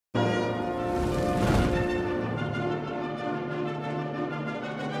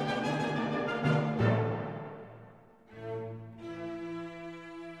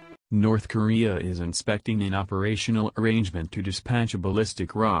North Korea is inspecting an operational arrangement to dispatch a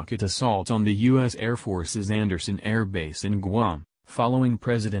ballistic rocket assault on the U.S. Air Force's Andersen Air Base in Guam, following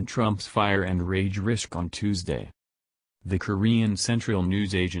President Trump's fire and rage risk on Tuesday. The Korean Central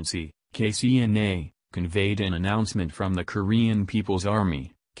News Agency, KCNA, conveyed an announcement from the Korean People's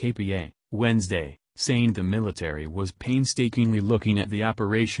Army, KPA, Wednesday, saying the military was painstakingly looking at the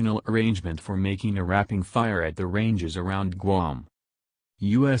operational arrangement for making a rapping fire at the ranges around Guam.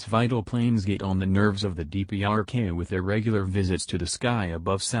 U.S. vital planes get on the nerves of the DPRK with irregular visits to the sky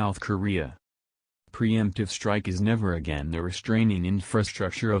above South Korea. Preemptive strike is never again the restraining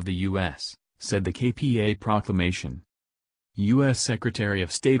infrastructure of the U.S., said the KPA proclamation. U.S. Secretary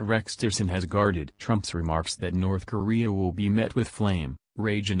of State Rex Tillerson has guarded Trump's remarks that North Korea will be met with flame,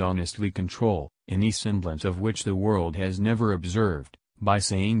 rage and honestly control, any semblance of which the world has never observed, by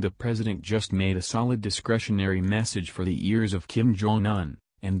saying the president just made a solid discretionary message for the ears of Kim Jong-un,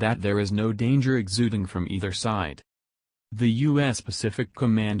 and that there is no danger exuding from either side. The U.S. Pacific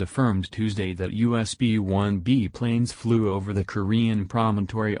Command affirmed Tuesday that U.S. B-1B planes flew over the Korean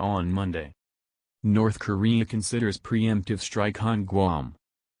promontory on Monday. North Korea considers preemptive strike on Guam.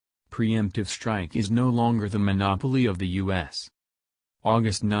 Preemptive strike is no longer the monopoly of the U.S.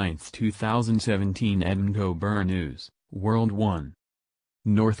 August 9, 2017 Edinburgh Burn News, World 1.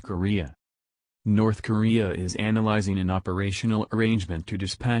 North Korea. North Korea is analyzing an operational arrangement to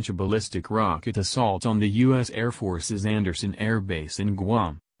dispatch a ballistic rocket assault on the U.S. Air Force's Andersen Air Base in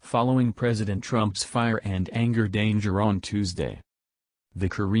Guam, following President Trump's fire and anger danger on Tuesday. The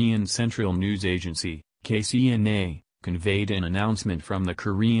Korean Central News Agency, KCNA, conveyed an announcement from the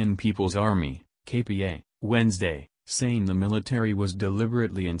Korean People's Army, KPA, Wednesday, saying the military was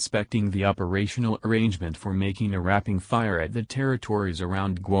deliberately inspecting the operational arrangement for making a rapping fire at the territories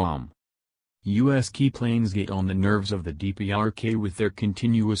around Guam. U.S. key planes get on the nerves of the DPRK with their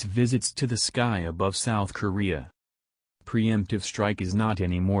continuous visits to the sky above South Korea. Preemptive strike is not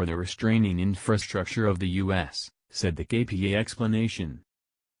anymore the restraining infrastructure of the U.S., said the KPA explanation.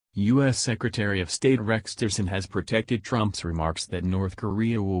 U.S. Secretary of State Rex Tillerson has protected Trump's remarks that North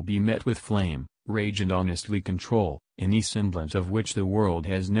Korea will be met with flame, rage and honestly control, any semblance of which the world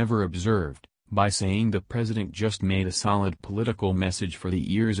has never observed, by saying the president just made a solid political message for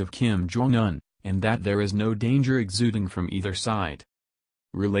the ears of Kim Jong-un, and that there is no danger exuding from either side.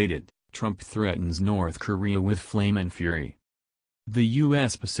 Related, Trump threatens North Korea with flame and fury. The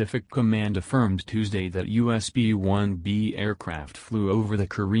U.S. Pacific Command affirmed Tuesday that U.S. B-1B aircraft flew over the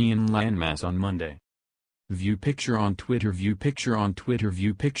Korean landmass on Monday. View picture on Twitter. View picture on Twitter.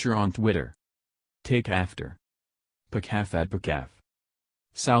 View picture on Twitter. Take after. PACAF at PACAF.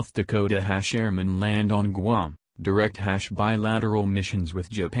 South Dakota Airmen land on Guam, direct bilateral missions with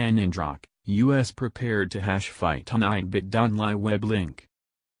Japan and Iraq, U.S. prepared to fight on bit.ly web link.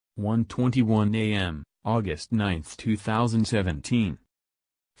 1:21 a.m., August 9, 2017.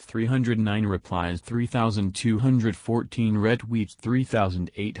 309 replies, 3,214 retweets,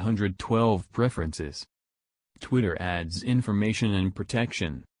 3,812 preferences. Twitter adds information and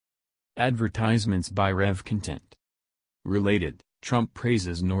protection. Advertisements by Rev Content. Related, Trump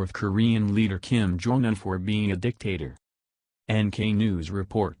praises North Korean leader Kim Jong-un for being a dictator. NK News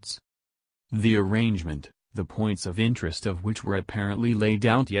reports. The arrangement, the points of interest of which were apparently laid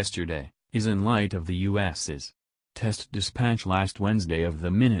out yesterday, is in light of the U.S.'s test dispatch last Wednesday of the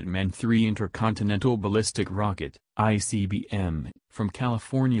Minuteman III intercontinental ballistic rocket, ICBM, from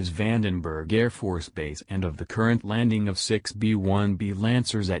California's Vandenberg Air Force Base and of the current landing of 6 B-1B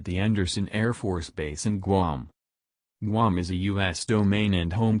Lancers at the Andersen Air Force Base in Guam. Guam is a U.S. domain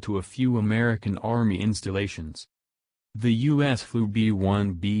and home to a few American Army installations. The U.S. flew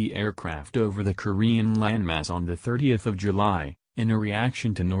B-1B aircraft over the Korean landmass on the 30th of July, in a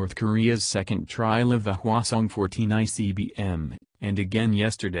reaction to North Korea's second trial of the Hwasong-14 ICBM, and again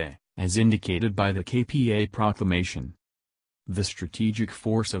yesterday, as indicated by the KPA proclamation. The strategic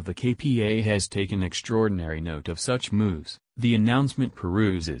force of the KPA has taken extraordinary note of such moves, the announcement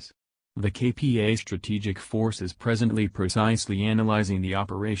peruses. The KPA strategic force is presently precisely analyzing the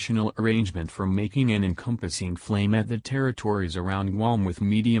operational arrangement for making an encompassing flame at the territories around Guam with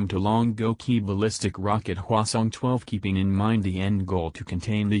medium to long-go key ballistic rocket Hwasong-12, keeping in mind the end goal to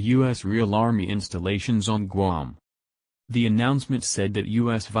contain the U.S. real Army installations on Guam. The announcement said that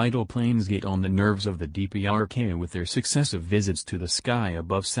U.S. vital planes get on the nerves of the DPRK with their successive visits to the sky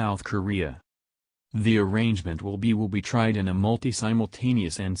above South Korea. The arrangement will be tried in a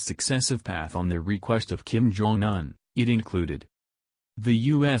multi-simultaneous and successive path on the request of Kim Jong-un, it included. The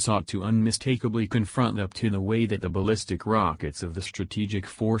U.S. ought to unmistakably confront up to the way that the ballistic rockets of the strategic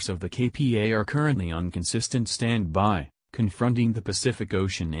force of the KPA are currently on consistent standby, confronting the Pacific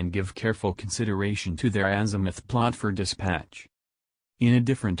Ocean and give careful consideration to their azimuth plot for dispatch. In a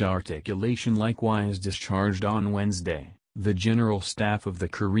different articulation likewise discharged on Wednesday, the General Staff of the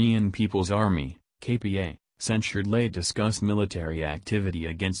Korean People's Army, KPA, censured late-discussed military activity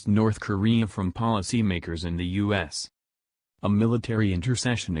against North Korea from policymakers in the U.S. A military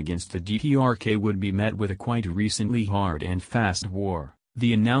intercession against the DPRK would be met with a quite recently hard and fast war,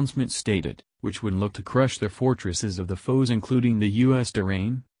 the announcement stated, which would look to crush the fortresses of the foes including the U.S.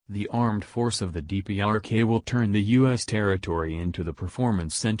 terrain. The armed force of the DPRK will turn the U.S. territory into the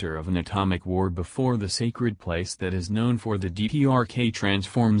performance center of an atomic war before the sacred place that is known for the DPRK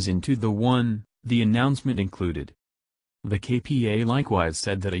transforms into the one, the announcement included. The KPA likewise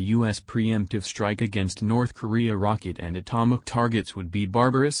said that a U.S. preemptive strike against North Korea rocket and atomic targets would be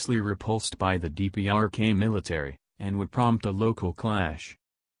barbarously repulsed by the DPRK military, and would prompt a local clash.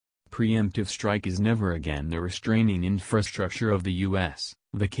 Preemptive strike is never again the restraining infrastructure of the U.S.,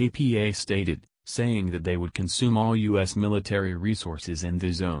 the KPA stated, saying that they would consume all U.S. military resources in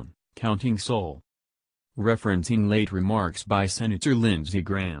the zone, counting Seoul. Referencing late remarks by Senator Lindsey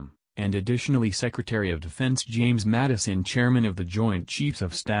Graham, and additionally Secretary of Defense James Mattis, Chairman of the Joint Chiefs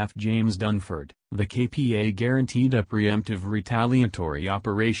of Staff James Dunford, the KPA guaranteed a preemptive retaliatory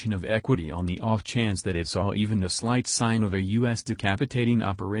operation of equity on the off chance that it saw even a slight sign of a U.S. decapitating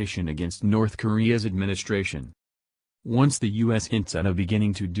operation against North Korea's administration. Once the U.S. hints at a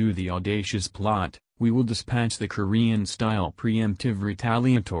beginning to do the audacious plot, we will dispatch the Korean-style preemptive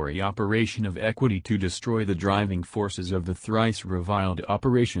retaliatory operation of equity to destroy the driving forces of the thrice-reviled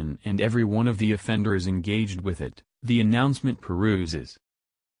operation and every one of the offenders engaged with it, the announcement peruses.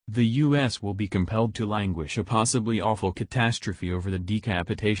 The U.S. will be compelled to languish a possibly awful catastrophe over the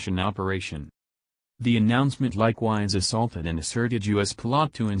decapitation operation. The announcement likewise assaulted an asserted U.S.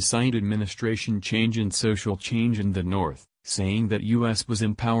 plot to incite administration change and social change in the North, saying that U.S. was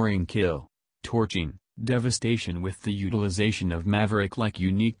empowering kill, torching, devastation with the utilization of maverick-like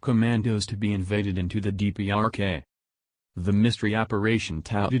unique commandos to be invaded into the DPRK. The mystery operation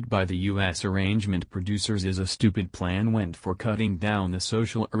touted by the U.S. arrangement producers is a stupid plan went for cutting down the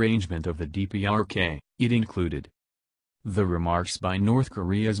social arrangement of the DPRK, it included. The remarks by North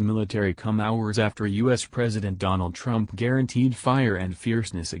Korea's military come hours after U.S. President Donald Trump guaranteed fire and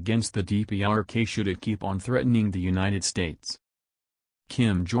fierceness against the DPRK should it keep on threatening the United States.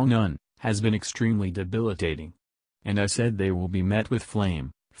 Kim Jong-un has been extremely debilitating. And I said they will be met with flame,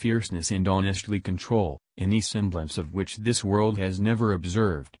 fierceness and honestly control, any semblance of which this world has never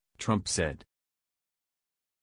observed, Trump said.